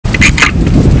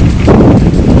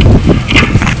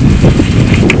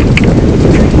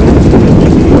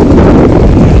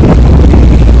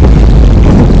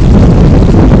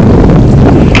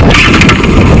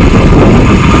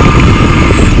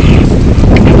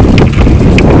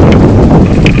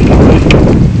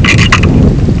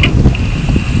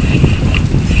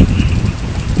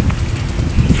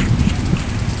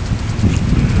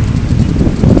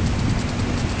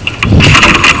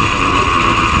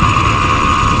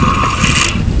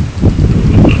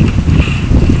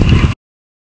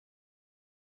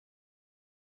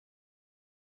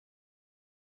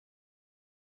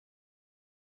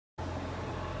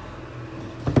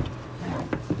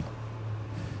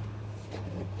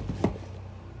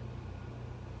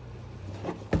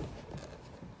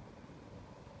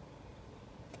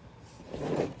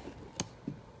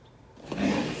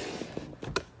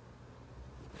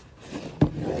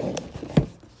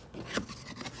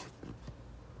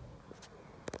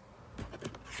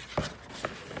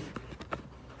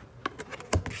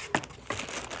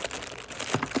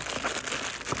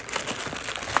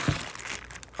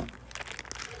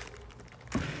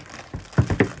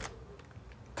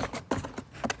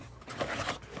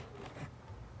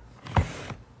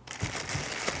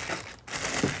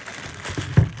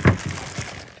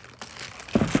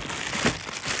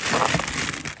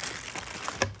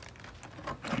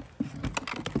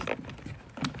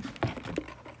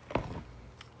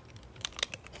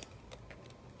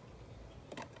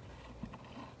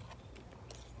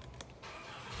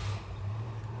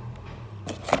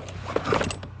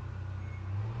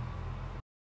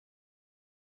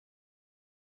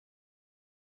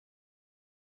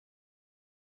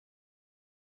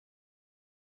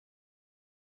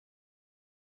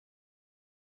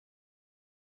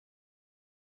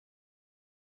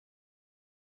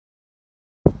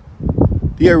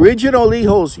The original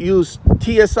Alijos used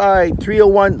TSI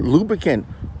 301 lubricant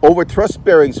over thrust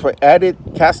bearings for added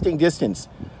casting distance.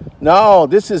 Now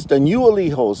this is the new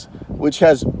Alijos, which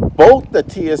has both the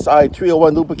TSI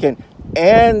 301 lubricant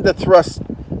and the thrust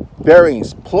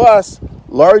bearings, plus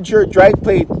larger drag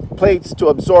plates to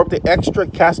absorb the extra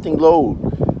casting load.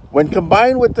 When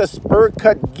combined with the spur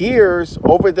cut gears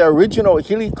over the original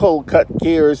helical cut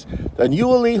gears, the new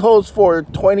Alijos for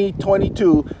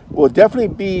 2022 will definitely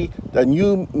be the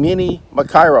new mini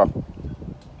Makaira.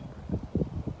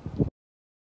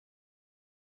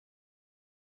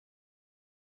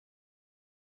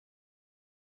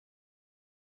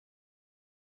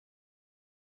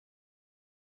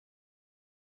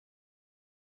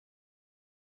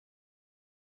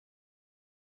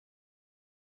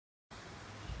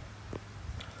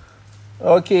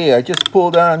 Okay, I just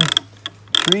pulled on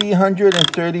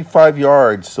 335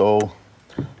 yards, so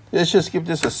let's just give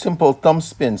this a simple thumb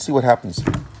spin, see what happens.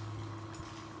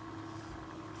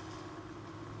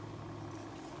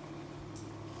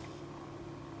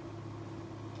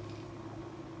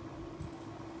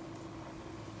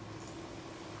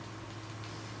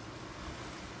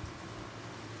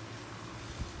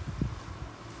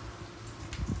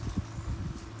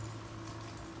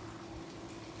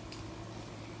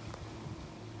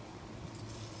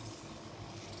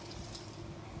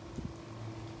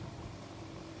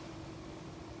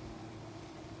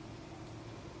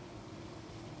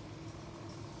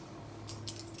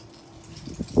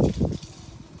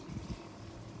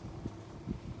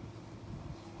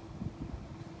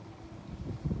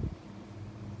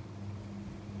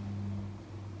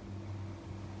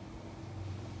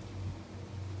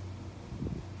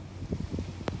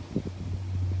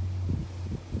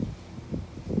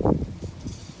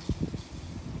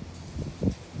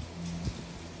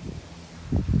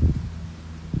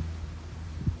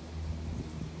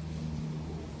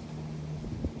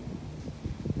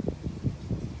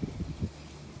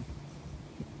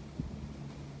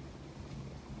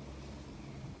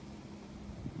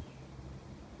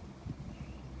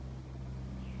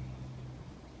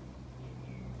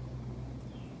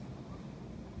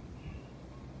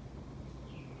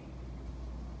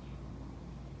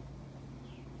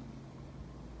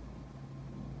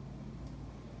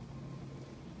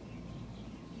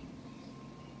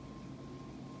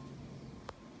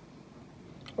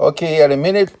 Okay, at 1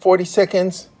 minute 40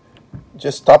 seconds,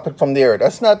 just stop it from there.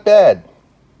 That's not bad.